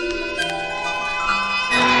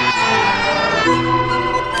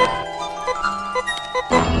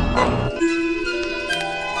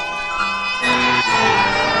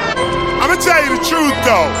tell you the truth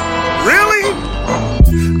though, really?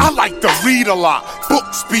 I like to read a lot,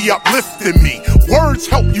 books be uplifting me, words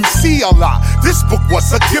help you see a lot, this book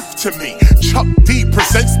was a gift to me. Chuck D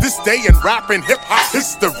presents this day in rap and hip-hop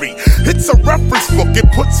history. It's a reference book,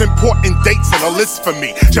 it puts important dates in a list for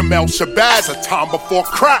me. Jamel Shabazz, A Time Before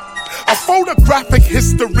Crack, a photographic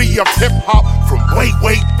history of hip-hop from way,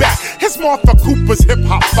 way back. Here's Martha Cooper's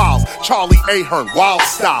hip-hop files, Charlie Ahern, Wild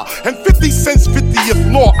Style, and 50 Cent's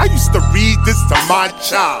 50th Law. I used to read this to my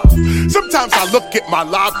child. Sometimes I look at my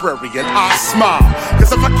library and I smile,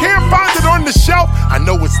 cause if I can't find it on the shelf, I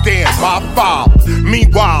know it's there in my file.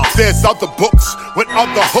 Meanwhile, there's other books with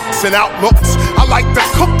other hooks and outlooks. I like to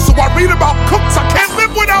cook, so I read about cooks. I can't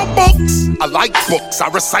live without books. I like books, I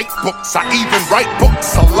recite books, I even write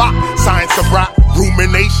books a lot. Science of rap,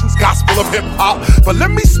 ruminations, gospel of hip-hop. But let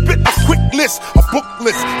me spit a quick list, a book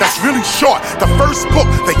list that's really short. The first book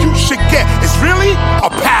that you should get is really a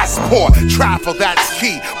passport. Travel, that's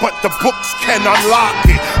key, but the books can unlock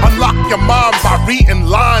it. Unlock your mind by reading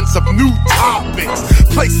lines of new topics.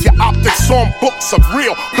 Place your optics on books of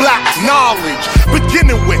real black knowledge.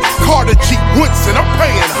 Beginning with Carter G. Woodson, I'm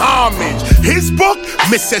paying homage. His book,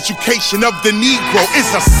 Miseducation of the Negro, is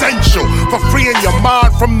essential for freeing your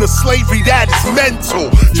mind from the slavery that is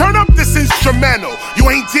mental. Turn up this instrumental, you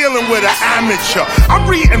ain't dealing with an amateur. I'm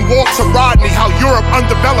reading Walter Rodney, How Europe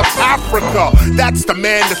Undeveloped Africa. That's the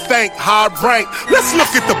man to thank, high rank. Let's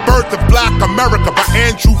look at The Birth of Black America by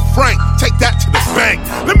Andrew Frank. Take that to the bank.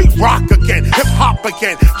 Let me rock again, hip hop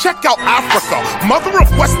again. Check out Africa, mother of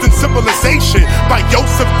Western civilization by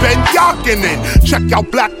Yosef Ben Yakinen. Check out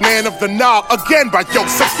Black Man of the Nile again by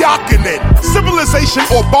Yosef Yakinen. Civilization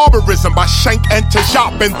or Barbarism by Schenck and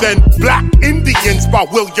Tajop. And then Black Indians by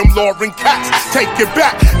William Loring Katz. Take it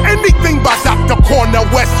back. Anything by Dr. Cornel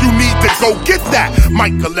West, you need to go get that.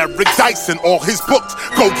 Michael Eric Dyson, all his books,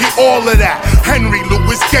 go get all of that. Henry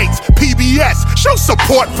Louis Gates, PBS, show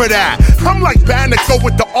support for that. I'm like Bannock, go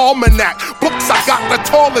with the almanac. Books, I got the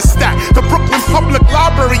tallest stack. The Brooklyn Public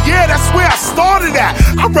Library, yeah, that's where I started at.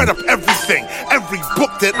 I read up everything, every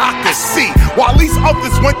book that I could see. While these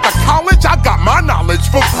others went to college, I got my knowledge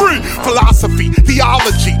for free. Philosophy,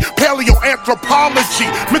 theology, paleoanthropology,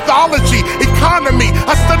 mythology, economy.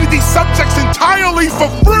 I study these subjects entirely for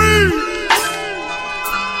free.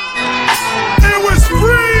 It was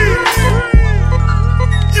free.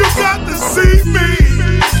 You got to see me.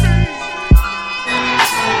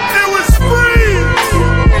 It was free.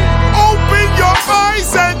 Open your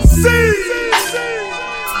eyes and see.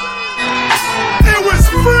 It was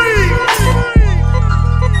free.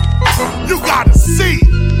 You gotta see.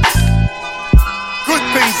 Good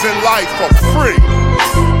things in life are free.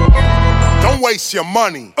 Don't waste your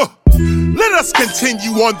money. Let us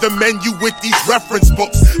continue on the menu with these reference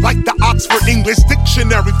books, like the Oxford English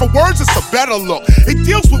Dictionary. For words, it's a better look. It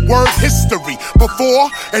deals with word history, before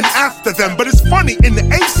and after them. But it's funny, in the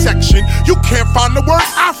A section, you can't find the word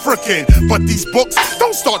African. But these books,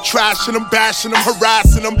 don't start trashing them, bashing them,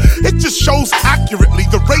 harassing them. It just shows accurately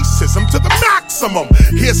the racism to the maximum.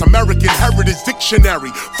 Here's American Heritage Dictionary,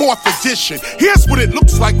 4th edition. Here's what it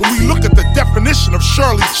looks like when we look at the definition of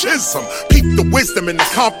Shirley Chisholm. Peep the wisdom and the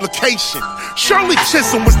complication. Shirley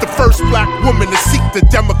Chisholm was the first black woman to seek the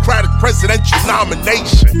Democratic presidential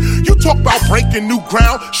nomination. You talk about breaking new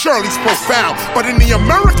ground, Shirley's profound. But in the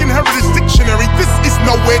American Heritage Dictionary, this is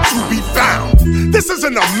nowhere to be found. This is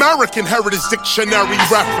an American Heritage Dictionary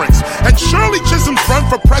reference. And Shirley Chisholm's run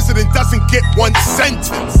for president doesn't get one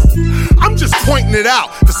sentence. I'm just pointing it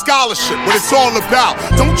out, the scholarship, what it's all about.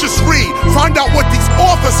 Don't just read, find out what these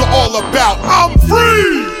authors are all about. I'm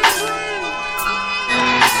free!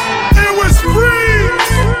 It was free.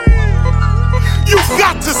 You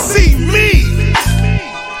got to see me.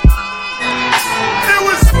 It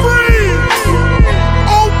was free.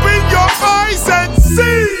 Open your eyes and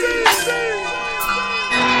see.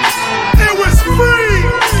 It was free.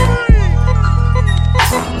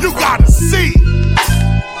 You gotta see.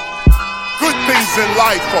 Good things in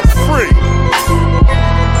life are free.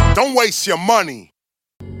 Don't waste your money.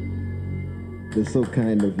 It's so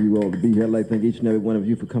kind of you all to be here. I'd like to thank each and every one of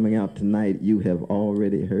you for coming out tonight. You have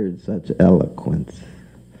already heard such eloquence.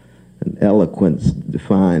 And eloquence,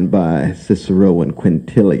 defined by Cicero and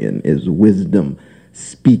Quintilian, is wisdom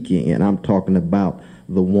speaking. And I'm talking about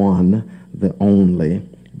the one, the only,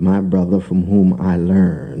 my brother from whom I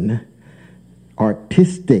learn,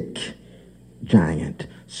 artistic giant,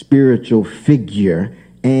 spiritual figure,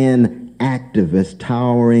 and activist,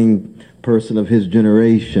 towering person of his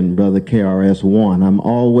generation, Brother KRS-One. I'm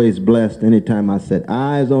always blessed anytime I set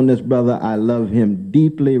eyes on this brother. I love him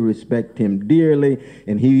deeply, respect him dearly,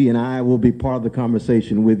 and he and I will be part of the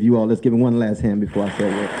conversation with you all. Let's give him one last hand before I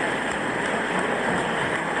say a word.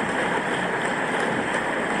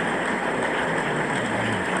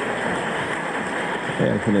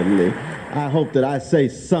 Definitely. I hope that I say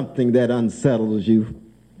something that unsettles you,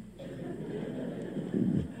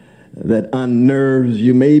 that unnerves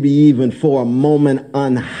you, maybe even for a moment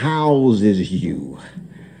unhouses you.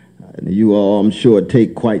 You all, I'm sure,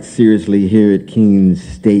 take quite seriously here at Keene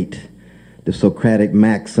State the Socratic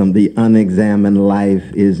maxim, the unexamined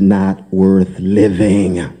life is not worth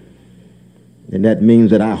living. And that means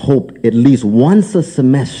that I hope at least once a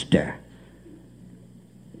semester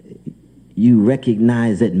you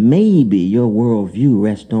recognize that maybe your worldview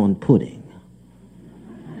rests on pudding.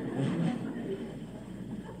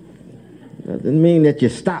 Doesn't mean that you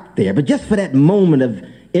stop there, but just for that moment of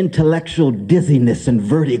intellectual dizziness and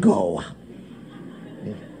vertigo.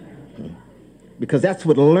 Because that's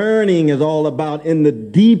what learning is all about in the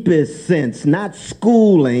deepest sense. Not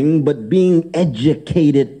schooling, but being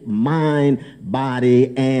educated mind,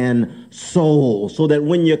 body, and soul. So that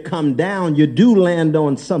when you come down, you do land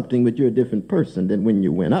on something, but you're a different person than when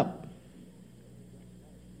you went up.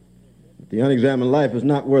 The unexamined life is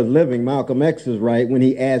not worth living. Malcolm X is right when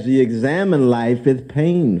he adds the examined life is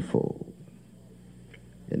painful.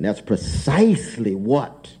 And that's precisely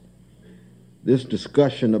what this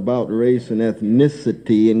discussion about race and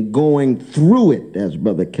ethnicity and going through it, as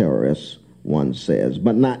Brother KRS-One says,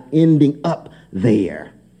 but not ending up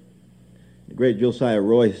there. The great Josiah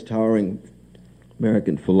Royce, towering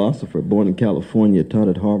American philosopher, born in California, taught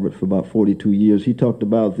at Harvard for about 42 years. He talked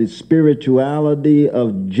about the spirituality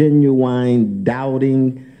of genuine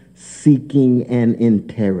doubting, seeking, and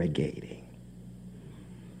interrogating.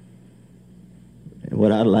 And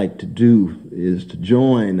what I'd like to do is to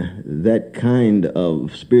join that kind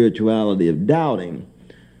of spirituality of doubting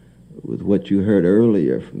with what you heard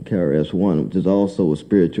earlier from KRS-One, which is also a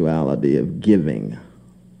spirituality of giving,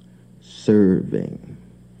 serving,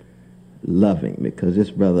 loving, because this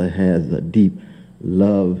brother has a deep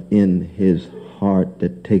love in his heart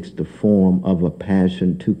that takes the form of a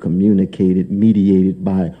passion to communicate it, mediated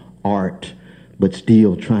by art, but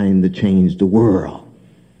still trying to change the world.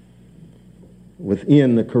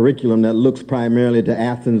 Within the curriculum that looks primarily to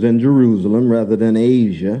Athens and Jerusalem rather than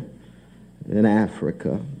Asia and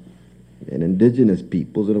Africa and indigenous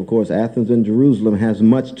peoples. And of course, Athens and Jerusalem has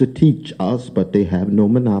much to teach us, but they have no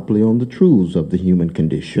monopoly on the truths of the human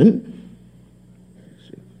condition.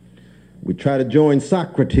 We try to join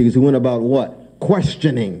Socrates, who went about what?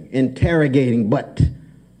 Questioning, interrogating, but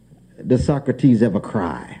does Socrates ever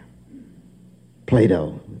cry?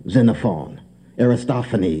 Plato, Xenophon,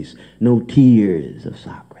 Aristophanes, no tears of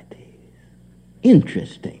Socrates.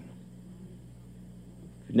 Interesting.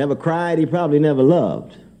 If he never cried, he probably never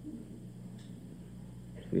loved.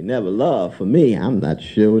 If he never loved, for me, I'm not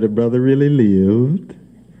sure the brother really lived.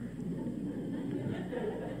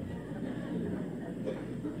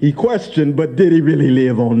 He questioned, but did he really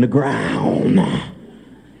live on the ground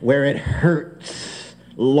where it hurts,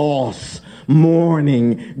 loss,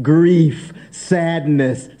 mourning, grief,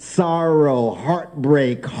 sadness, sorrow,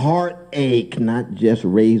 heartbreak, heartache, not just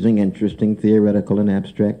raising interesting theoretical and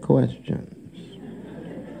abstract questions.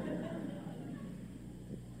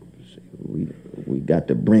 We got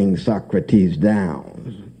to bring Socrates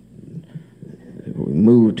down. We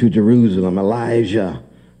moved to Jerusalem. Elijah,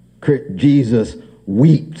 Jesus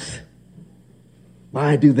weeps.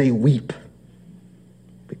 Why do they weep?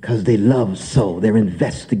 Because they love so. They're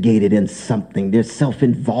investigated in something. They're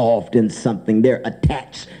self-involved in something. They're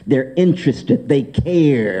attached. They're interested. They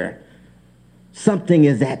care. Something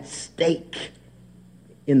is at stake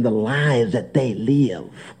in the lives that they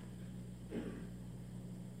live.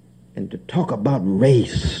 And to talk about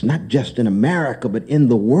race, not just in America, but in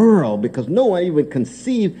the world, because no one even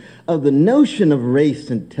conceived of the notion of race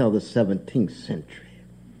until the 17th century.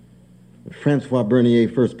 Francois Bernier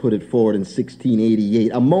first put it forward in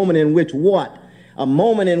 1688, a moment in which what? A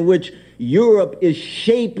moment in which Europe is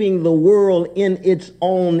shaping the world in its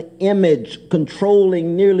own image,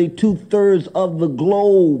 controlling nearly 2/3 of the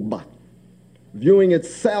globe, viewing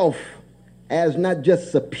itself as not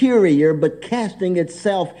just superior, but casting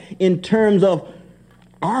itself in terms of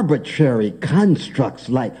arbitrary constructs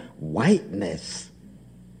like whiteness,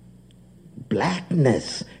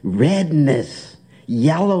 blackness, redness,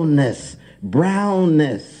 yellowness,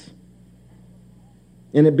 brownness.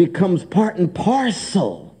 And it becomes part and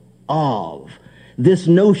parcel of this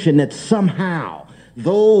notion that somehow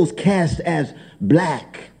those cast as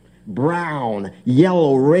black, brown,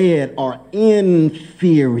 yellow, red are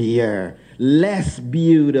inferior, less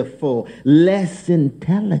beautiful, less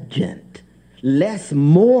intelligent, less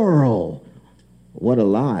moral. What a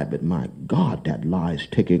lie, but my God, that lie is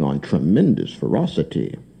taking on tremendous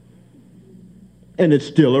ferocity. And it's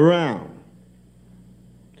still around.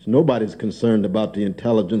 Nobody's concerned about the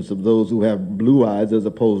intelligence of those who have blue eyes as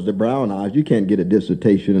opposed to brown eyes. You can't get a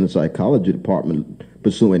dissertation in the psychology department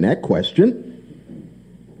pursuing that question.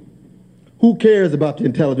 Who cares about the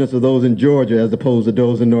intelligence of those in Georgia as opposed to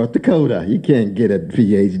those in North Dakota? You can't get a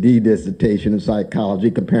PhD dissertation in psychology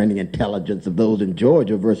comparing the intelligence of those in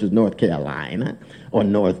Georgia versus North Carolina or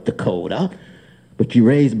North Dakota. But you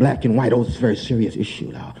raise black and white. Oh, it's a very serious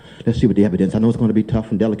issue now. Let's see what the evidence. I know it's going to be tough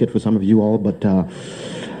and delicate for some of you all, but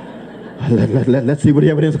let's see where the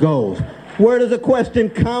evidence goes. Where does the question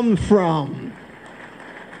come from?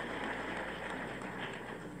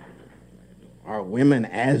 Are women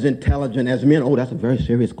as intelligent as men? Oh, that's a very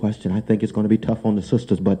serious question. I think it's going to be tough on the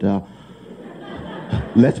sisters, but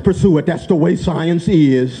let's pursue it. That's the way science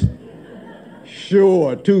is.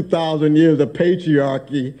 Sure, 2,000 years of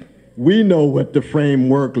patriarchy. We know what the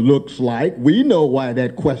framework looks like. We know why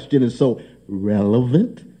that question is so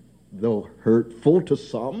relevant, though hurtful to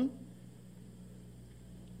some.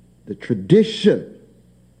 The tradition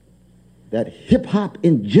that hip-hop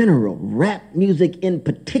in general, rap music in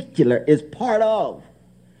particular, is part of,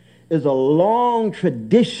 is a long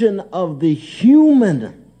tradition of the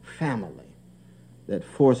human family that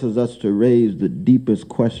forces us to raise the deepest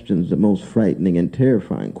questions, the most frightening and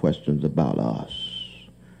terrifying questions about us.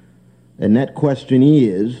 And that question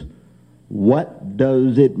is, what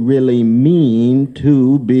does it really mean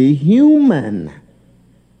to be human?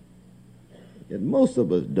 And most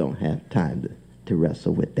of us don't have time to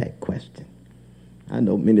wrestle with that question. I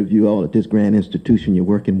know many of you all at this grand institution, you're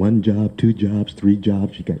working 1 job, 2 jobs, 3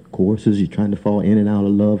 jobs, you got courses, you're trying to fall in and out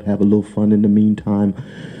of love, have a little fun in the meantime.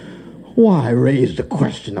 Why raise the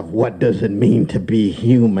question of what does it mean to be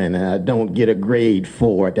human and I don't get a grade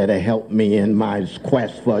for it that'll help me in my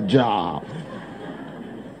quest for a job?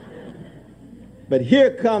 But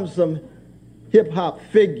here comes some hip-hop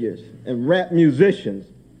figures and rap musicians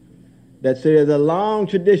that say there's a long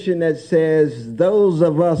tradition that says those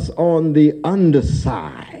of us on the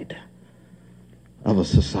underside of a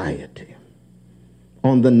society,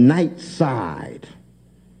 on the night side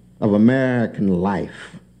of American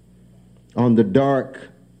life, on the dark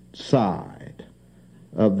side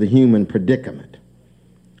of the human predicament,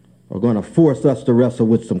 are going to force us to wrestle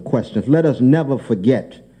with some questions. Let us never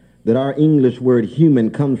forget that our English word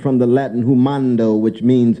human comes from the Latin humando, which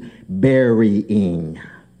means burying.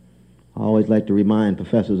 I always like to remind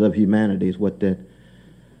professors of humanities what they're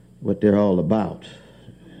all about.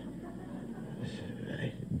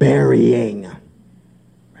 Burying,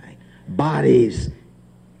 right? Bodies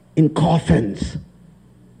in coffins,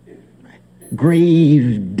 right?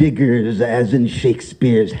 Grave diggers, as in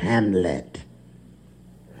Shakespeare's Hamlet.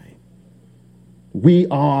 Right? We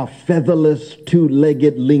are featherless,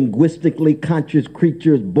 two-legged, linguistically conscious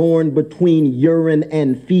creatures born between urine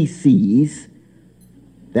and feces.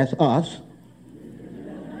 That's us.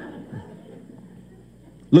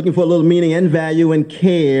 Looking for a little meaning and value and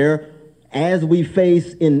care as we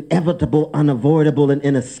face inevitable, unavoidable, and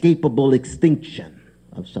inescapable extinction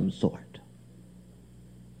of some sort.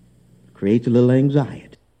 Creates a little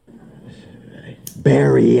anxiety.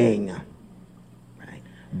 Burying, right?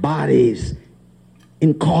 Bodies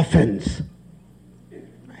in coffins.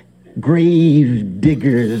 Right? Grave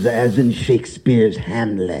diggers, as in Shakespeare's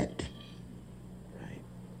Hamlet.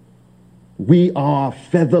 We are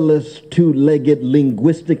featherless, two-legged,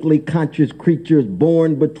 linguistically conscious creatures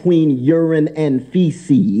born between urine and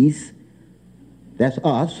feces. That's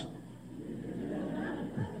us.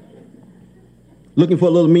 Looking for a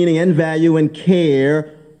little meaning and value and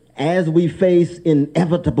care as we face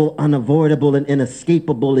inevitable, unavoidable, and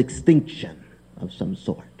inescapable extinction of some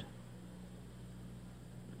sort.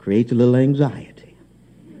 Creates a little anxiety.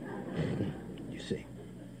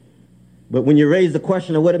 But when you raise the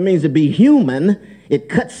question of what it means to be human, it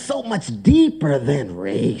cuts so much deeper than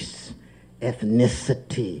race,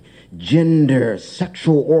 ethnicity, gender,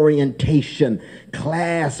 sexual orientation,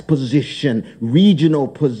 class position, regional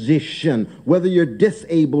position, whether you're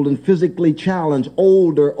disabled and physically challenged,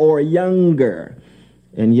 older or younger.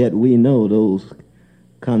 And yet we know those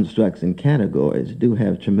constructs and categories do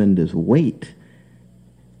have tremendous weight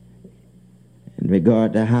in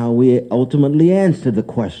regard to how we ultimately answer the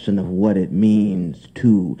question of what it means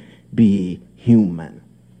to be human.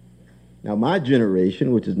 Now, my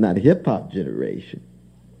generation, which is not a hip-hop generation,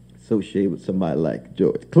 associated with somebody like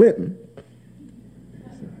George Clinton,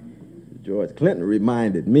 George Clinton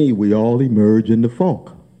reminded me we all emerge in the funk.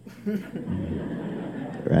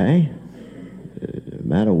 Right? No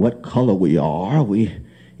matter what color we are, we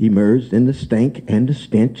emerged in the stink and the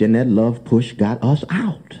stench, and that love push got us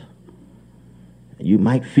out. You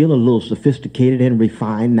might feel a little sophisticated and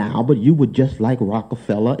refined now, but you were just like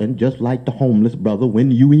Rockefeller and just like the homeless brother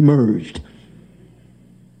when you emerged.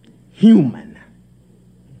 Human.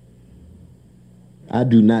 I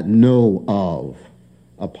do not know of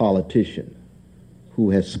a politician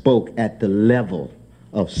who has spoke at the level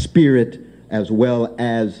of spirit as well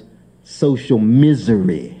as social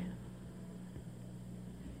misery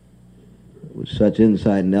with such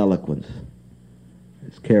insight and eloquence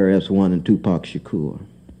as KRS-One and Tupac Shakur,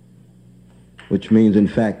 which means, in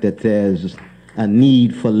fact, that there's a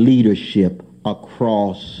need for leadership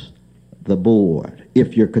across the board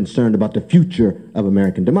if you're concerned about the future of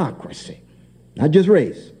American democracy. Not just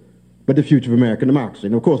race, but the future of American democracy.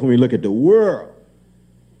 And, of course, when we look at the world,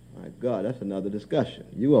 my God, that's another discussion.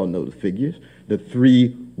 You all know the figures. The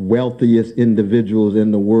 3 wealthiest individuals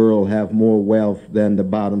in the world have more wealth than the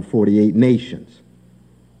bottom 48 nations.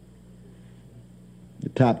 The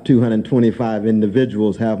top 225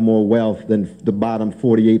 individuals have more wealth than the bottom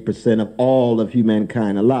 48% of all of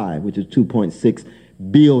humankind alive, which is 2.6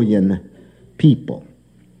 billion people.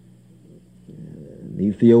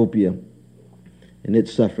 Ethiopia and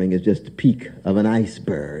its suffering is just the peak of an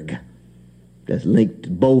iceberg that's linked to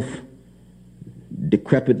both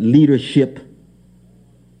decrepit leadership,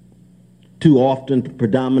 too often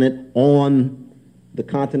predominant on the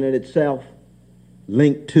continent itself,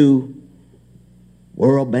 linked to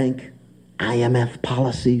World Bank, IMF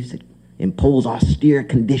policies that impose austere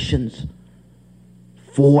conditions,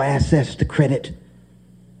 full access to credit,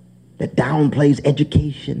 that downplays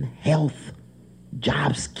education, health,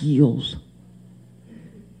 job skills.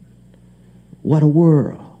 What a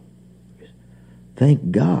world.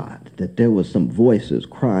 Thank God that there were some voices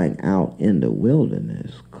crying out in the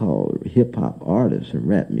wilderness called hip-hop artists and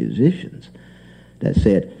rap musicians that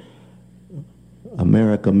said,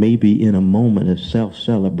 America may be in a moment of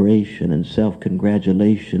self-celebration and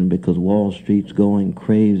self-congratulation because Wall Street's going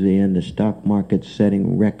crazy and the stock market's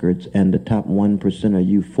setting records and the top 1% are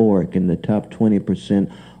euphoric and the top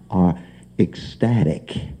 20% are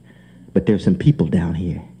ecstatic. But there's some people down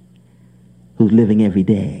here who's living every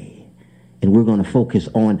day, and we're going to focus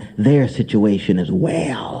on their situation as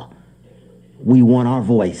well. We want our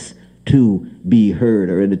voice to be heard,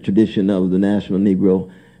 or in the tradition of the National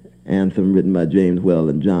Negro Anthem written by James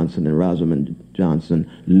Weldon Johnson and Rosamond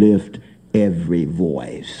Johnson, lift every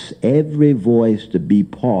voice to be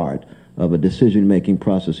part of a decision-making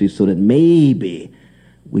process so that maybe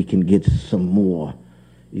we can get some more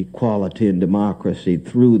equality and democracy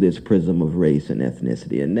through this prism of race and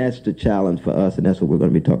ethnicity. And that's the challenge for us, and that's what we're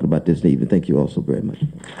going to be talking about this evening. Thank you all so very much.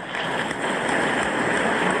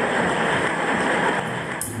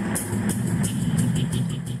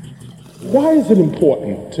 Why is it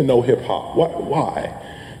important to know hip-hop? Why?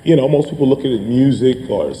 You know, most people look at it music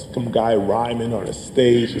or some guy rhyming on a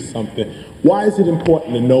stage or something. Why is it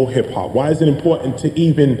important to know hip-hop? Why is it important to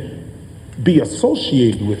even be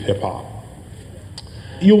associated with hip-hop?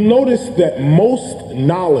 You'll notice that most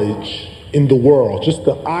knowledge in the world, just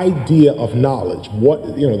the idea of knowledge,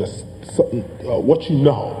 what you know,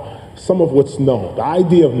 some of what's known, the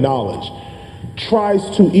idea of knowledge tries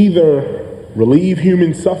to either relieve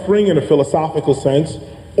human suffering in a philosophical sense,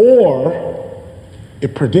 or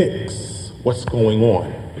it predicts what's going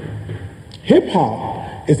on.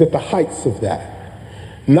 Hip-hop is at the heights of that.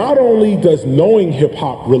 Not only does knowing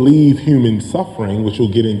hip-hop relieve human suffering, which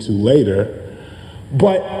we'll get into later,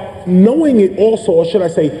 but knowing it also, or should I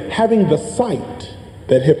say, having the sight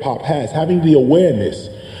that hip-hop has, having the awareness,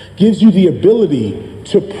 gives you the ability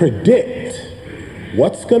to predict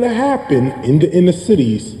what's going to happen in the inner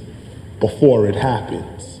cities before it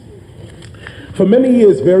happens. For many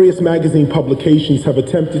years, various magazine publications have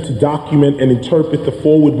attempted to document and interpret the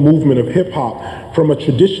forward movement of hip-hop from a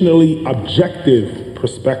traditionally objective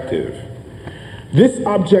perspective. This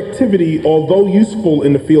objectivity, although useful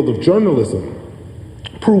in the field of journalism,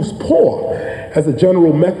 proves poor as a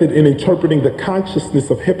general method in interpreting the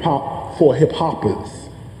consciousness of hip-hop for hip-hoppers.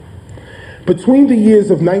 Between the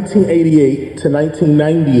years of 1988 to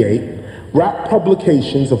 1998, rap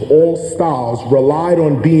publications of all styles relied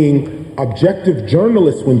on being objective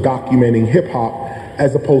journalists when documenting hip-hop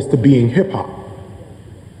as opposed to being hip-hop.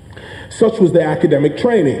 Such was their academic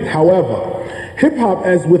training. However, hip-hop,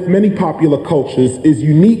 as with many popular cultures, is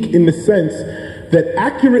unique in the sense that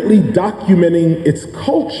accurately documenting its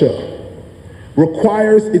culture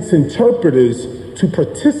requires its interpreters to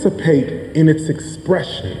participate in its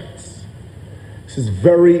expressions. This is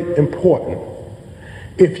very important.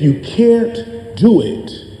 If you can't do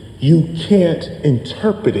it, you can't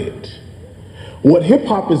interpret it. What hip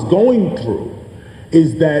hop is going through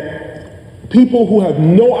is that people who have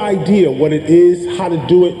no idea what it is, how to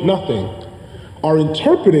do it, nothing, are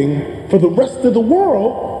interpreting for the rest of the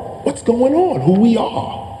world what's going on, who we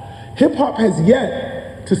are. Hip hop has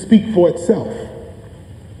yet to speak for itself.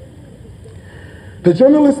 The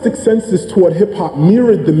journalistic census toward hip hop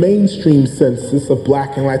mirrored the mainstream census of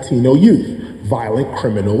Black and Latino youth. Violent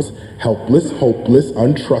criminals, helpless, hopeless,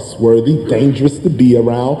 untrustworthy, dangerous to be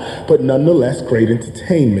around, but nonetheless great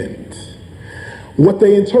entertainment. What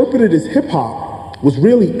they interpreted as hip hop was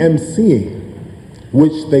really MCing,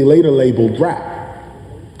 which they later labeled rap.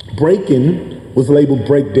 Breaking was labeled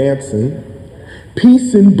break dancing.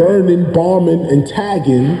 Piecing, burning, bombing, and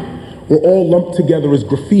tagging were all lumped together as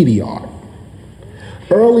graffiti art.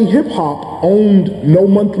 Early hip hop owned no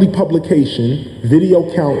monthly publication,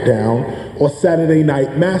 video countdown, or Saturday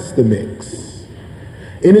night master mix.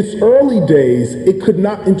 In its early days, it could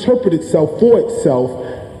not interpret itself for itself,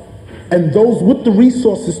 and those with the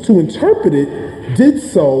resources to interpret it did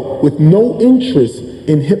so with no interest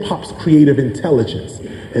in hip hop's creative intelligence.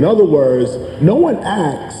 In other words, no one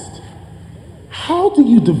asked, how do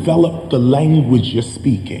you develop the language you're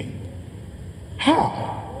speaking? How?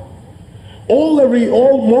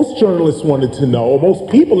 Most journalists wanted to know, or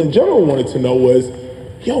most people in general wanted to know was,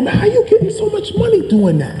 yo, man, how you getting so much money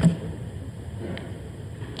doing that?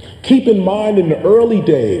 Keep in mind, in the early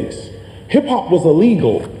days, hip hop was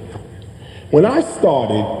illegal. When I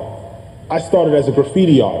started as a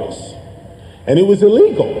graffiti artist, and it was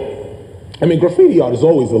illegal. I mean, graffiti art is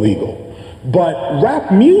always illegal, but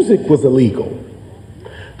rap music was illegal.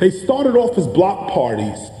 They started off as block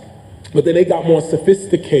parties, but then they got more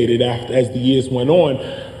sophisticated as the years went on,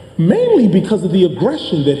 mainly because of the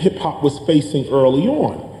aggression that hip hop was facing early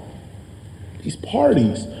on. These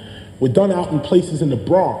parties were done out in places in the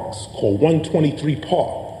Bronx called 123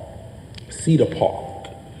 Park, Cedar Park.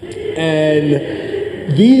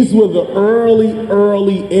 And these were the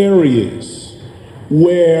early areas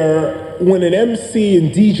where when an MC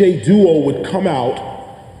and DJ duo would come out,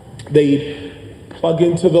 they'd plug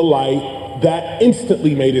into the light. That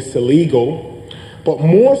instantly made us illegal. But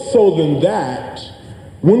more so than that,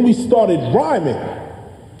 when we started rhyming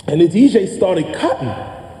and the DJ started cutting,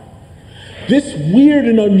 this weird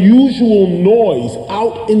and unusual noise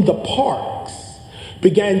out in the parks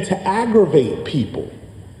began to aggravate people.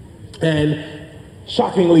 And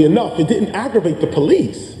shockingly enough, it didn't aggravate the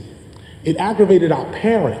police. It aggravated our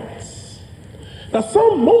parents. Now,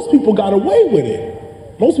 most people got away with it.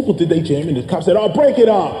 Most people did they jam and the cops said, oh, break it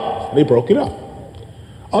up. And they broke it up.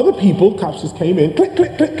 Other people, cops just came in, click,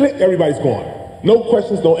 click, click, click, everybody's gone. No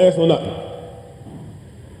questions, no answers, no nothing.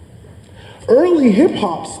 Early hip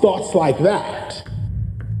hop starts like that.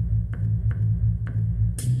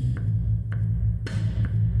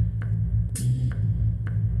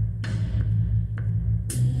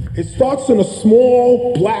 It starts in a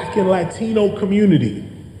small Black and Latino community.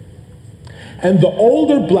 And the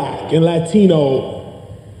older Black and Latino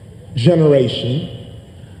generation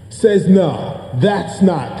says, no, that's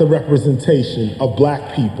not the representation of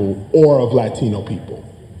Black people or of Latino people.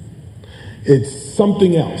 It's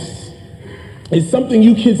something else. It's something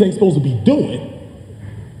you kids ain't supposed to be doing.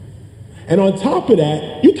 And on top of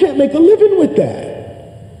that, you can't make a living with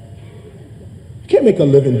that. You can't make a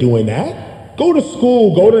living doing that. Go to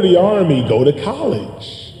school, go to the army, go to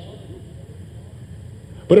college.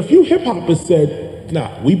 But a few hip hoppers said,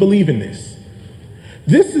 nah, we believe in this.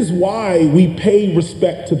 This is why we pay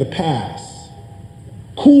respect to the past.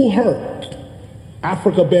 Kool Herc,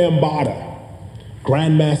 Africa Bambaataa,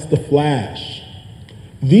 Grandmaster Flash.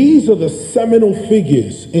 These are the seminal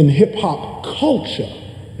figures in hip hop culture,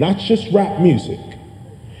 not just rap music.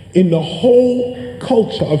 In the whole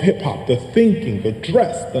culture of hip hop, the thinking, the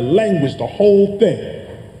dress, the language, the whole thing.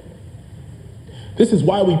 This is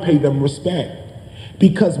why we pay them respect.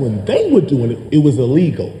 Because when they were doing it, it was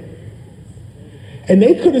illegal. And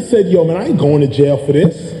they could have said, yo, man, I ain't going to jail for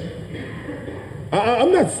this.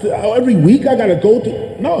 I'm not, every week I got to go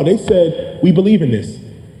through. No, they said, we believe in this.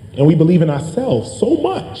 And we believe in ourselves so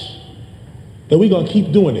much that we're going to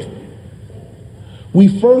keep doing it. We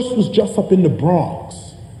first was just up in the Bronx.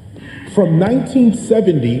 From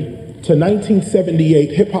 1970 to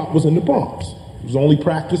 1978, hip hop was in the Bronx. It was only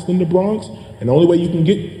practiced in the Bronx. And the only way you can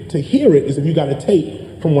get to hear it is if you got a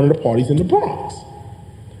tape from one of the parties in the Bronx.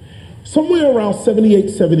 Somewhere around 78,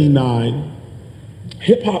 79,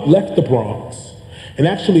 hip hop left the Bronx and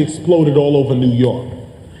actually exploded all over New York.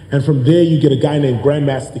 And from there you get a guy named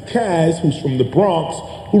Grandmaster Caz, who's from the Bronx,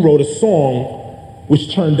 who wrote a song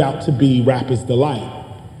which turned out to be Rapper's Delight.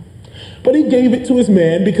 But he gave it to his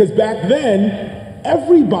man because back then,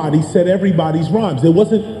 everybody said everybody's rhymes. It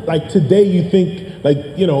wasn't like today you think, like,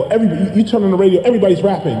 you know, you turn on the radio, everybody's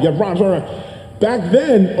rapping. You have rhymes. Back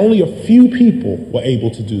then, only a few people were able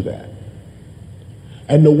to do that.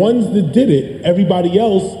 And the ones that did it, everybody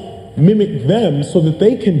else mimicked them so that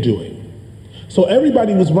they can do it. So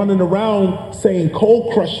everybody was running around saying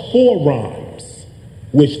Cold Crush 4 rhymes,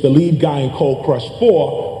 which the lead guy in Cold Crush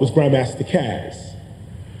 4 was Grandmaster Caz.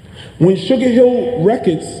 When Sugar Hill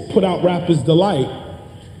Records put out Rapper's Delight,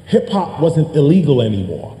 hip-hop wasn't illegal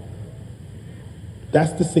anymore.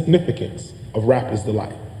 That's the significance of Rapper's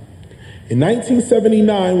Delight. In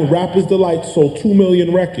 1979, when Rapper's Delight sold 2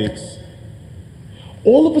 million records,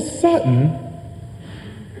 all of a sudden,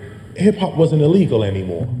 hip-hop wasn't illegal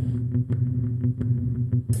anymore.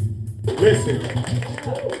 Listen,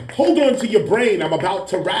 hold on to your brain, I'm about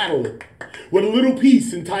to rattle it with a little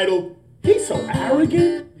piece entitled, "He's So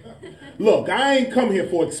Arrogant." Look, I ain't come here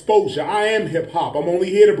for exposure. I am hip-hop. I'm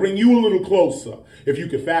only here to bring you a little closer, if you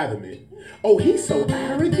can fathom it. Oh, he's so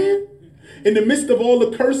arrogant? In the midst of all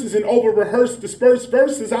the curses and over-rehearsed dispersed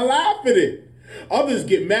verses, I laugh at it. Others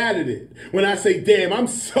get mad at it. When I say, damn, I'm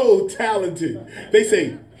so talented, they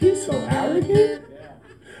say, he's so arrogant?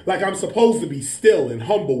 Like I'm supposed to be still and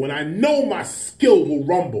humble when I know my skill will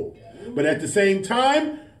rumble. But at the same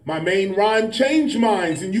time, my main rhyme changed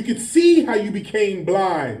minds, and you could see how you became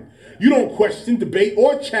blind. You don't question, debate,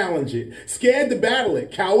 or challenge it. Scared to battle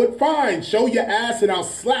it. Coward, fine. Show your ass and I'll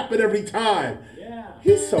slap it every time. Yeah.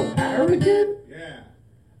 He's so arrogant. Yeah.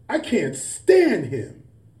 I can't stand him.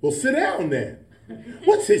 Well, sit down then.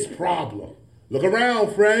 What's his problem? Look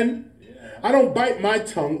around, friend. I don't bite my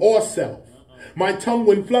tongue or self. My tongue,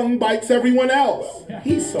 when flung, bites everyone else.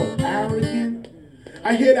 He's so arrogant.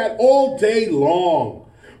 I hear that all day long.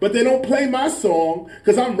 But they don't play my song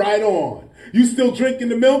because I'm right on. You still drinking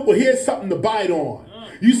the milk? Well, here's something to bite on.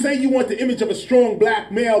 You say you want the image of a strong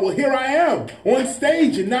black male. Well, here I am, on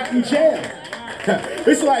stage and not in jail.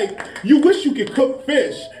 It's like, you wish you could cook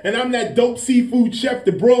fish, and I'm that dope seafood chef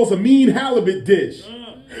that broils a mean halibut dish.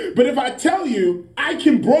 But if I tell you, I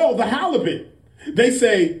can broil the halibut, they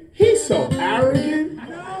say, he's so arrogant.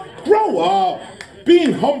 Grow up.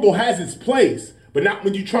 Being humble has its place, but not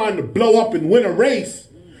when you're trying to blow up and win a race.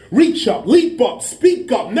 Reach up, leap up,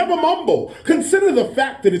 speak up, never mumble. Consider the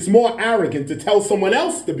fact that it's more arrogant to tell someone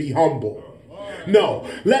else to be humble. No,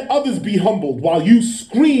 let others be humbled while you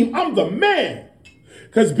scream, I'm the man.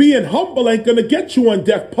 Because being humble ain't gonna get you on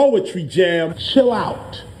Def Poetry Jam. Chill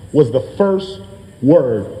out was the first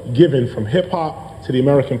word given from hip hop to the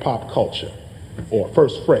American pop culture, or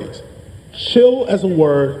first phrase. Chill as a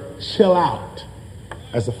word, chill out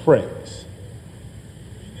as a phrase.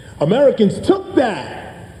 Americans took that.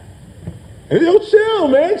 And yo, chill,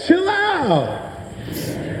 man, chill out.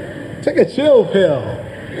 Take a chill pill.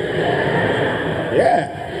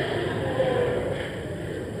 Yeah.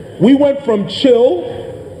 We went from chill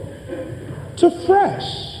to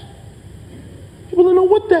fresh. People don't know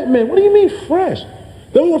what that meant. What do you mean fresh?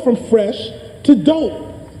 Then we went from fresh to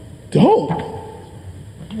dope. Dope?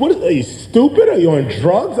 What is, are you stupid? Are you on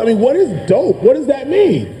drugs? I mean, what is dope? What does that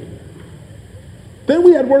mean? Then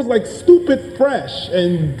we had words like stupid, fresh,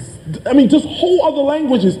 and I mean, just whole other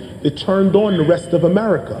languages that turned on the rest of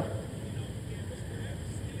America.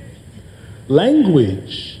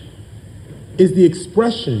 Language is the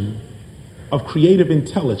expression of creative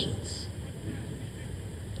intelligence.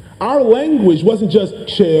 Our language wasn't just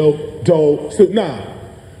chill, dope, nah.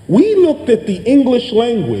 We looked at the English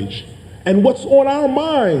language and what's on our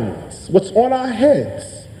minds, what's on our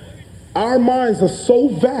heads. Our minds are so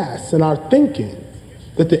vast in our thinking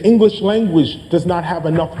that the English language does not have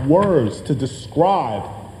enough words to describe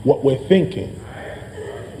what we're thinking.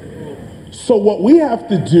 So what we have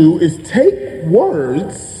to do is take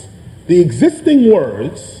words, the existing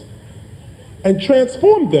words, and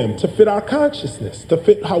transform them to fit our consciousness, to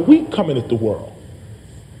fit how we come into the world.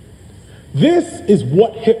 This is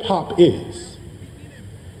what hip-hop is.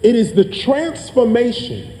 It is the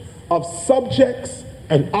transformation of subjects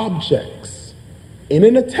and objects in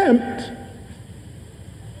an attempt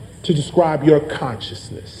to describe your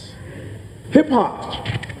consciousness. Hip-hop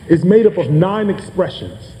is made up of 9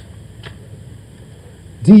 expressions: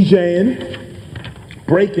 DJing,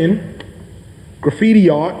 breaking,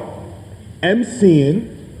 graffiti art,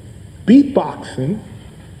 MCing, beatboxing,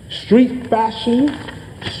 street fashion,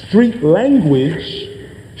 street language,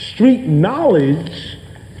 street knowledge,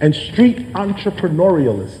 and street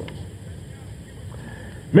entrepreneurialism.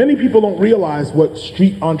 Many people don't realize what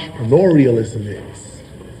street entrepreneurialism is.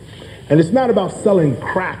 And it's not about selling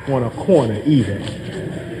crack on a corner either.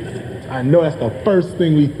 I know that's the first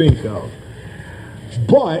thing we think of.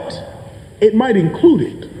 But it might include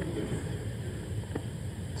it.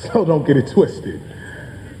 So don't get it twisted.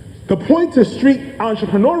 The point to street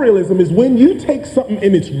entrepreneurialism is when you take something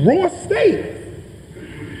in its raw state,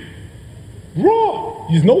 raw.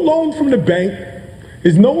 There's no loan from the bank.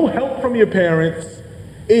 There's no help from your parents.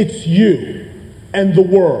 It's you and the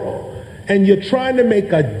world. And you're trying to make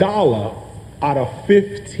 $1 out of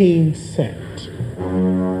 15 cents.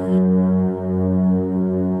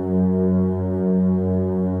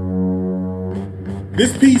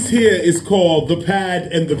 This piece here is called The Pad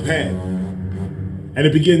and the Pen. And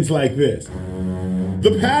it begins like this.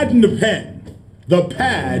 The pad and the pen. The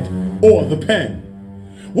pad or the pen.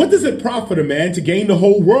 What does it profit a man to gain the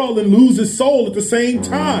whole world and lose his soul at the same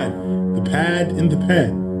time? The pad and the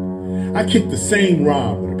pen. I kick the same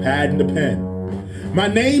rhyme with a pad and a pen. My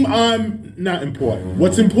name, I'm not important.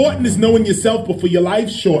 What's important is knowing yourself before your life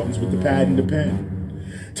shortens with the pad and the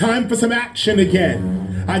pen. Time for some action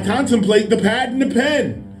again. I contemplate the pad and the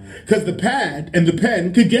pen. Because the pad and the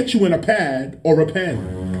pen could get you in a pad or a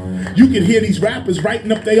pen. You can hear these rappers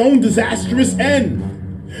writing up their own disastrous end.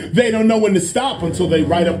 They don't know when to stop until they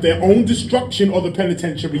write up their own destruction or the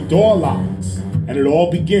penitentiary door locks. And it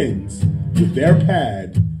all begins with their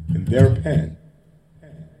pad and their pen.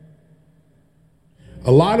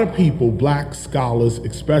 A lot of people, black scholars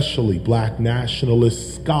especially, black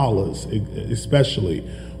nationalist scholars especially,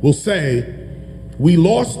 will say, we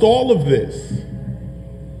lost all of this.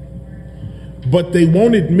 But they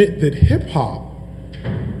won't admit that hip-hop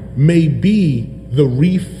may be the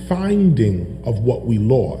refinding of what we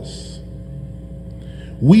lost.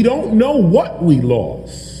 We don't know what we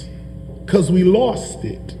lost because we lost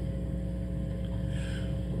it.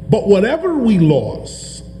 But whatever we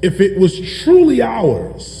lost, if it was truly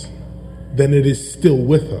ours, then it is still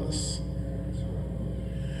with us.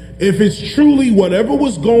 If it's truly whatever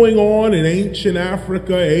was going on in ancient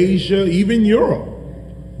Africa, Asia, even Europe,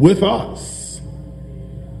 with us,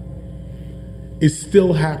 is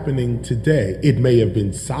still happening today. It may have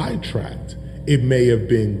been sidetracked. It may have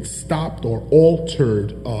been stopped or altered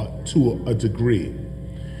to a degree.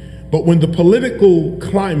 But when the political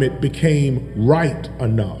climate became right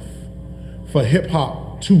enough for hip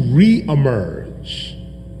hop to re-emerge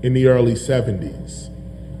in the early 70s,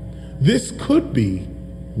 this could be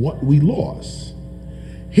what we lost.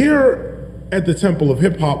 Here at the Temple of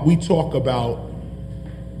Hip Hop, we talk about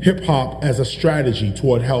hip hop as a strategy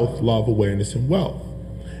toward health, love, awareness, and wealth.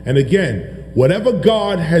 And again, whatever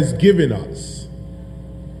God has given us,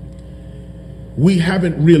 we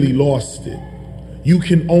haven't really lost it. You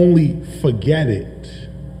can only forget it.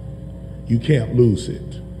 You can't lose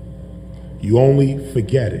it. You only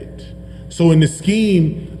forget it. So in the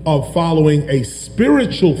scheme of following a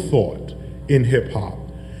spiritual thought in hip hop,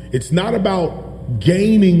 it's not about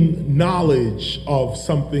gaining knowledge of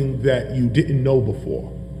something that you didn't know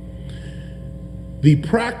before. The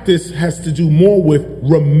practice has to do more with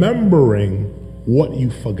remembering what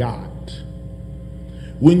you forgot.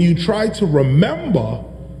 When you try to remember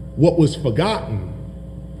what was forgotten,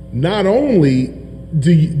 not only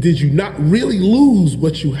did you not really lose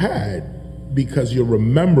what you had because you're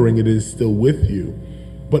remembering it is still with you,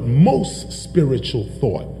 but most spiritual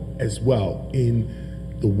thought as well in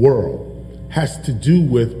the world has to do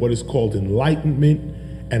with what is called enlightenment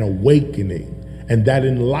and awakening. And that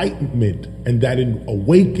enlightenment and that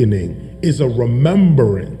awakening is a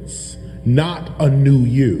remembrance, not a new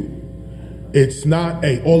you. It's not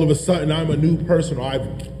all of a sudden I'm a new person or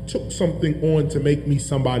I've took something on to make me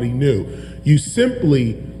somebody new. You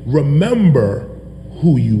simply remember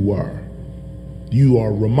who you were. You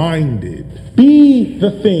are reminded. Be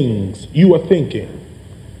the things you are thinking.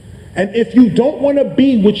 And if you don't want to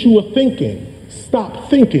be what you are thinking, stop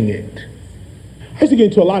thinking it. I used to get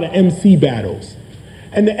into a lot of MC battles.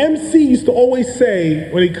 And the MC used to always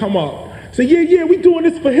say, when they come up, say, yeah, we doing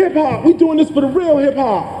this for hip hop. We doing this for the real hip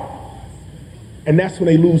hop. And that's when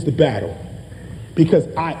they lose the battle. Because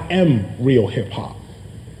I am real hip hop.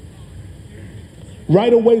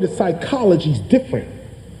 Right away, the psychology's different.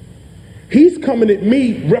 He's coming at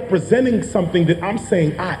me representing something that I'm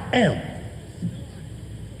saying I am.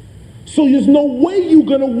 So there's no way you're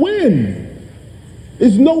gonna win.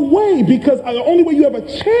 There's no way, because the only way you have a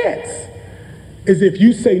chance is if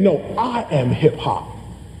you say, no, I am hip hop.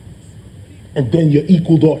 And then you're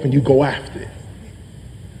equaled off and you go after it.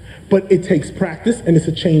 But it takes practice and it's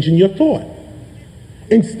a change in your thought.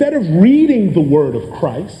 Instead of reading the word of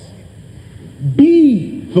Christ,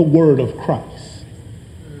 be the word of Christ.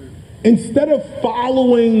 Instead of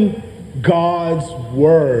following God's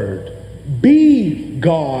word, Be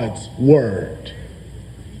God's word.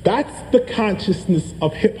 That's the consciousness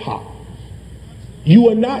of hip hop. You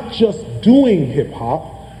are not just doing hip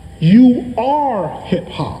hop, you are hip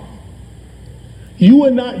hop. You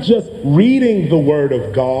are not just reading the word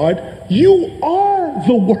of God, you are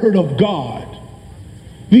the word of God.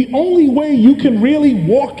 The only way you can really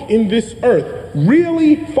walk in this earth,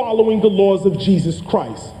 really following the laws of Jesus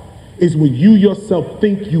Christ, is when you yourself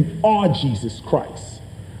think you are Jesus Christ.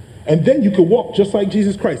 And then you can walk just like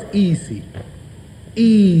Jesus Christ. Easy.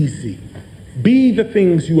 Easy. Be the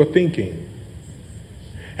things you are thinking.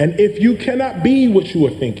 And if you cannot be what you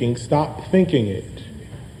are thinking, stop thinking it.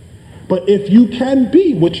 But if you can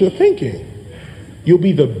be what you're thinking, you'll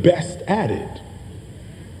be the best at it.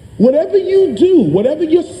 Whatever you do, whatever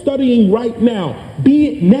you're studying right now, be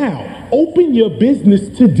it now. Open your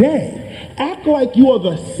business today. Act like you are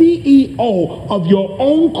the CEO of your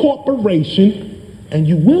own corporation, and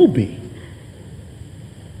you will be.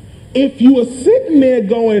 If you are sitting there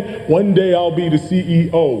going, one day I'll be the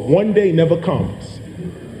CEO, one day never comes.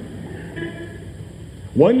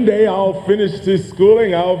 One day I'll finish this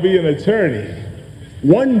schooling, I'll be an attorney.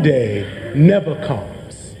 One day never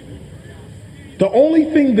comes. The only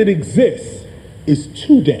thing that exists is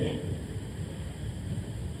today.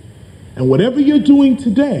 And whatever you're doing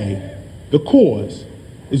today, the cause,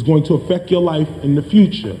 is going to affect your life in the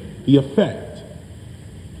future, the effect.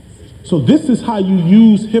 So this is how you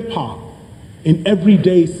use hip hop in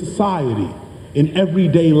everyday society, in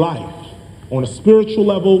everyday life, on a spiritual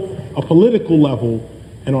level, a political level,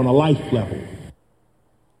 and on a life level.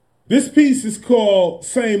 This piece is called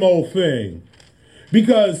Same Old Thing,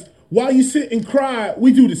 because while you sit and cry,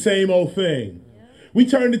 we do the same old thing. We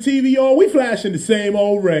turn the TV on, we flash in the same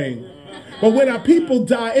old ring. But when our people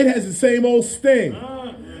die, it has the same old sting.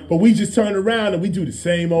 But we just turn around and we do the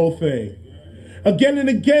same old thing. Again and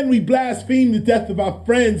again, we blaspheme the death of our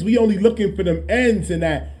friends. We only looking for them ends in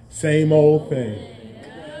that same old thing.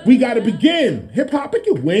 We got to begin. Hip-hop, it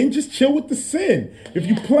can win. Just chill with the sin. If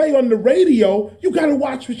you play on the radio, you got to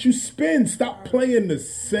watch what you spin. Stop playing the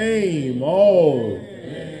same old.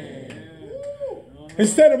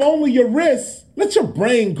 Instead of only your wrists, let your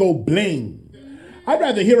brain go bling. I'd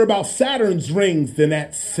rather hear about Saturn's rings than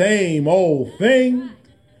that same old thing.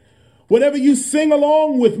 Whatever you sing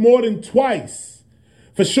along with more than twice,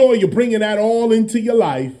 for sure you're bringing that all into your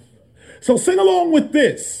life. So sing along with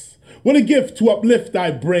this. What a gift to uplift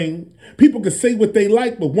I bring. People can say what they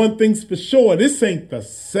like, but one thing's for sure, this ain't the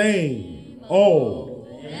same old.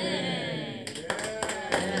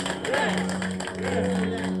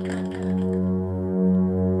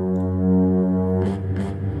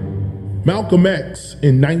 Malcolm X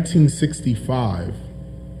in 1965,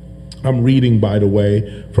 I'm reading, by the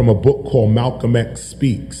way, from a book called Malcolm X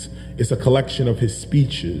Speaks. It's a collection of his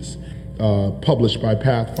speeches published by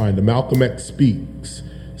Pathfinder. Malcolm X Speaks,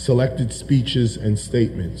 selected speeches and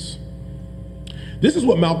statements. This is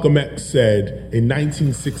what Malcolm X said in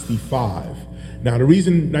 1965. Now, the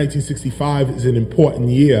reason 1965 is an important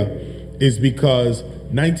year is because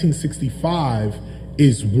 1965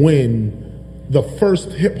 is when the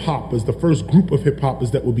first hip-hoppers, the first group of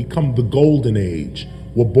hip-hoppers that will become the golden age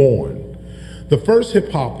were born. The first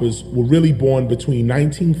hip-hoppers were really born between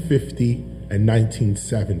 1950 and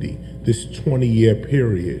 1970, this 20-year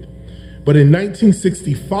period. But in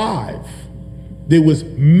 1965, there was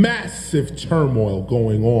massive turmoil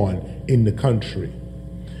going on in the country.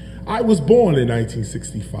 I was born in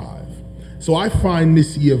 1965. So I find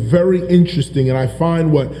this year very interesting, and I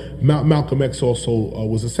find what Malcolm X also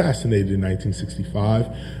was assassinated in 1965.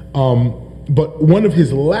 But one of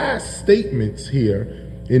his last statements here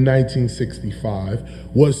in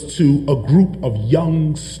 1965 was to a group of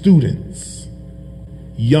young students,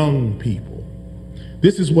 young people.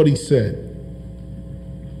 This is what he said.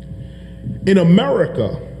 In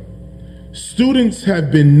America, students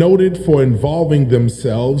have been noted for involving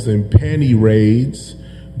themselves in panty raids,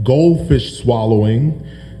 goldfish swallowing,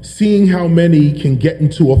 seeing how many can get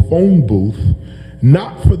into a phone booth,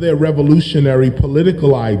 not for their revolutionary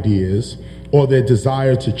political ideas or their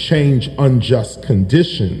desire to change unjust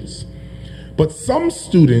conditions. But some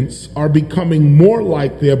students are becoming more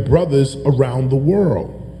like their brothers around the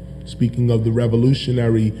world. Speaking of the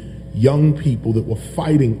revolutionary young people that were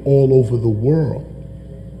fighting all over the world.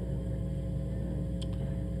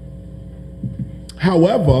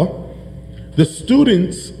 However, the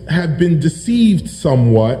students have been deceived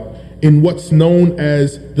somewhat in what's known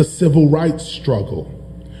as the civil rights struggle,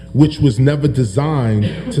 which was never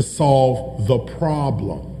designed to solve the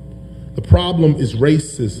problem. The problem is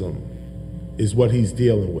racism, is what he's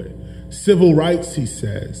dealing with. Civil rights, he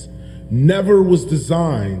says, never was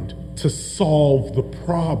designed to solve the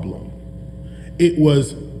problem. It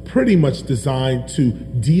was pretty much designed to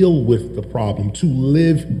deal with the problem, to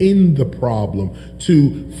live in the problem,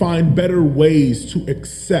 to find better ways to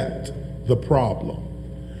accept the problem.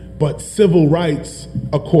 But civil rights,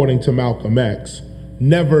 according to Malcolm X,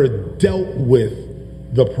 never dealt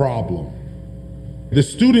with the problem. The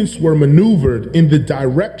students were maneuvered in the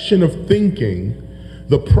direction of thinking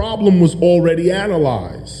the problem was already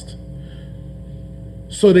analyzed.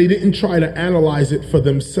 So they didn't try to analyze it for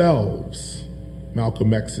themselves.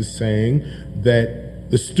 Malcolm X is saying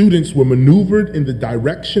that the students were maneuvered in the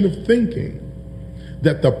direction of thinking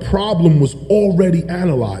that the problem was already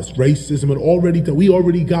analyzed. Racism had already done, we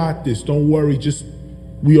already got this, don't worry,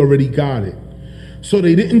 we already got it. So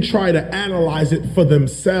they didn't try to analyze it for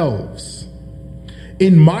themselves.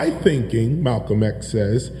 In my thinking, Malcolm X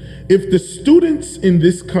says, if the students in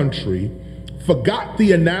this country forgot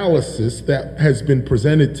the analysis that has been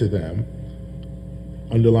presented to them,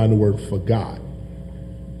 underline the word forgot.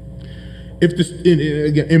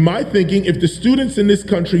 In my thinking, if the students in this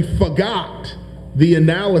country forgot the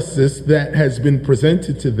analysis that has been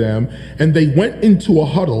presented to them, and they went into a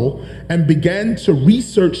huddle and began to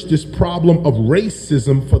research this problem of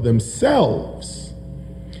racism for themselves,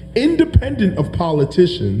 independent of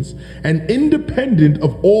politicians and independent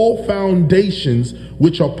of all foundations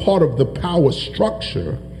which are part of the power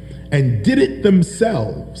structure, and did it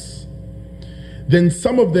themselves, then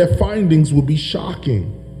some of their findings would be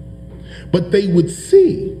shocking. But they would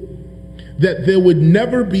see that they would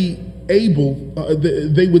never be able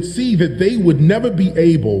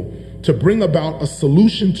to bring about a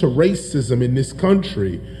solution to racism in this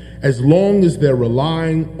country as long as they're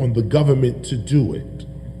relying on the government to do it.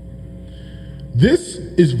 This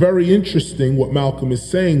is very interesting what Malcolm is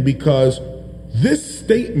saying, because this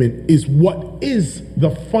statement is what is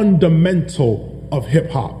the fundamental of hip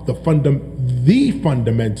hop. The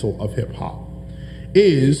fundamental of hip hop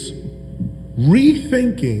is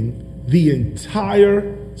rethinking the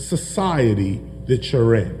entire society that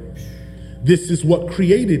you're in. This is what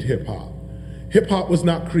created hip hop. Hip hop was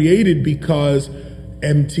not created because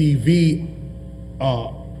MTV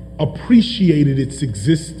appreciated its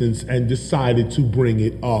existence and decided to bring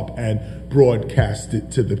it up and broadcast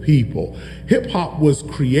it to the people. Hip hop was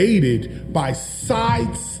created by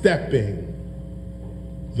sidestepping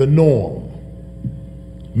the norm.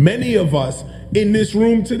 Many of us in this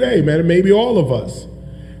room today, maybe all of us,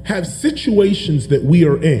 have situations that we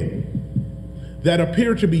are in that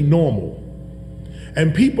appear to be normal.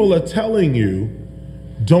 And people are telling you,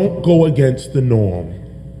 don't go against the norm.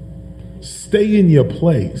 Stay in your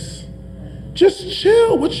place. Just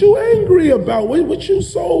chill. What you angry about? What you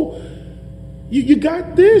so... You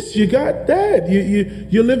got this, you got that.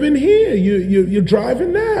 You're living here, you're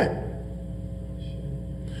driving that.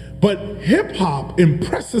 But hip hop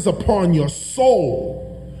impresses upon your soul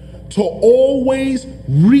to always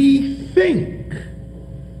rethink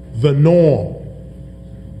the norm.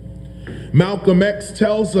 Malcolm X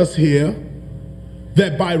tells us here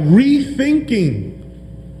that by rethinking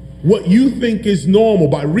what you think is normal,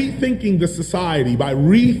 by rethinking the society, by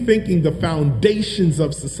rethinking the foundations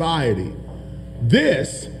of society,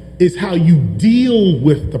 this is how you deal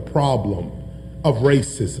with the problem of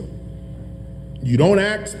racism. You don't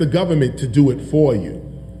ask the government to do it for you.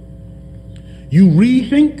 You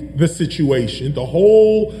rethink the situation, the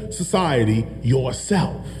whole society,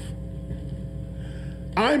 yourself.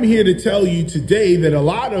 I'm here to tell you today that a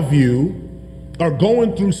lot of you are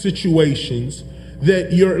going through situations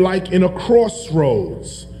that you're like in a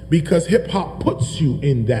crossroads because hip hop puts you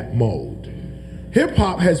in that mode. Hip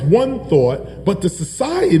hop has one thought, but the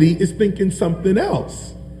society is thinking something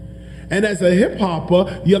else. And as a hip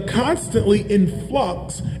hopper, you're constantly in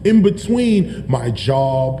flux in between my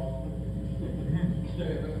job,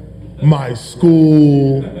 my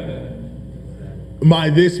school, my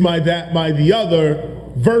this, my that, my the other,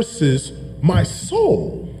 versus my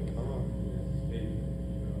soul.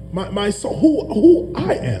 My soul, who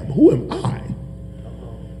I am, who am I?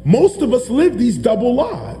 Most of us live these double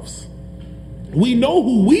lives. We know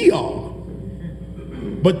who we are.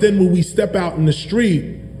 But then when we step out in the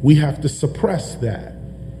street, we have to suppress that.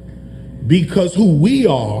 Because who we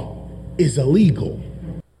are is illegal.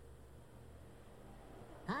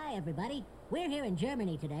 Hi, everybody. We're here in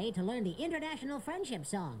Germany today to learn the International Friendship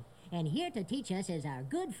Song. And here to teach us is our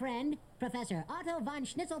good friend, Professor Otto von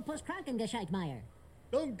Schnitzelpuss-Krankengescheitmeier.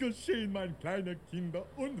 Dankeschön, mein kleiner Kinder,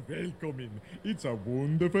 und willkommen. It's a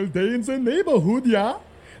wonderful day in the neighborhood, yeah?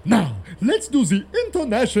 Now, let's do the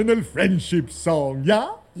International Friendship Song,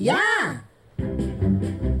 yeah? Ja!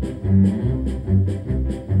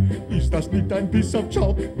 Ist das nicht ein Piece of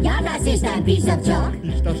Chalk? Ja, das ist ein Piece of Chalk.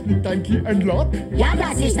 Ist das nicht ein Key and Lock? Ja,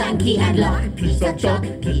 das ist ein Key and Lock. Piece of Chalk,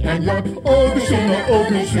 Key and Lock. Oh, du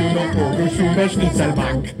schöner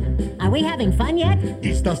Schnitzelbank. Are we having fun yet?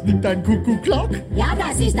 Ist das nicht ein Kuckuck-Clock? Ja,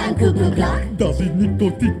 das ist ein Kuckuck-Clock. Das ist nicht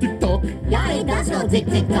nur Tick-Tick-Tock. Ja, it does go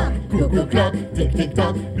tick-tick-tock. Kuckuck-Clock,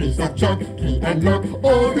 Tick-Tick-Tock, Piece of Chalk, Key and Lock.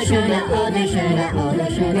 Oh, du schöner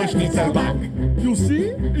Schnitzelbank. You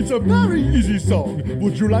see, it's a very easy song.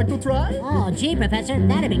 Would you like to try? Oh, gee, Professor,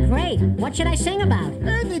 that'd be great. What should I sing about?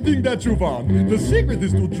 Anything that you want. The secret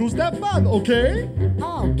is to just have fun, okay?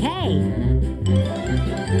 Okay.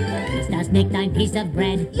 Ist das nicht ein Piece of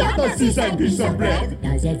bread? Ja, das ist ein Piece of bread.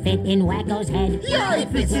 Does it fit in Wacko's head? Ja, it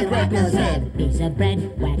fits in Wacko's head. Piece of bread,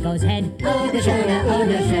 Wacko's head. Oh, du schöner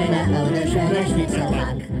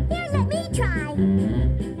Schnitzelbank. Here, let me try.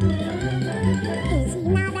 Is he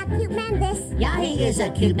not a cute man, this? Ja, he is a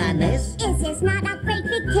cute man, this. Is this not a great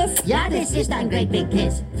big kiss? Ja, this ist ein great big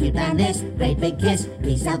kiss. Cute man, this, great big kiss.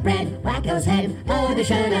 Piece of bread, Wacko's head. Oh, du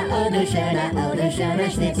schöner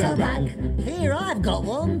Schnitzelbank. Here, I've got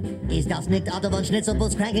one. Ist das nicht Otto von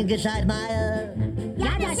Schnitzelpuss Krankengescheitmeier?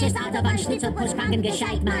 Ja, das ist Otto von Schnitzelpuss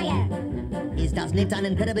Krankengescheitmeier. Is das nicht an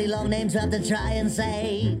incredibly long name to have to try and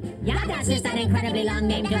say? Ja, das ist an incredibly long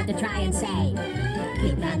name to have to try and say.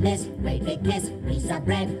 Cute man, this, great big kiss. Piece of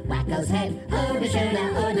bread, Wacko's head. Oh, du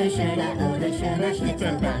schöner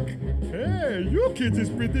Schnitzelbank. Hey, you kids is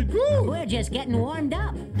pretty good. We're just getting warmed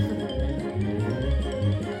up.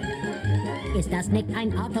 Ist das nicht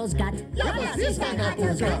ein Autos Gatt? Ja, das ist ein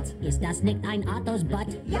Autos Gatt. Ist das nicht ein Autos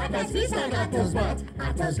Butt? Ja, das ist ein Autos Butt.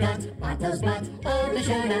 Autos Gatt, Autos Butt. Oh, du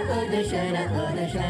schöner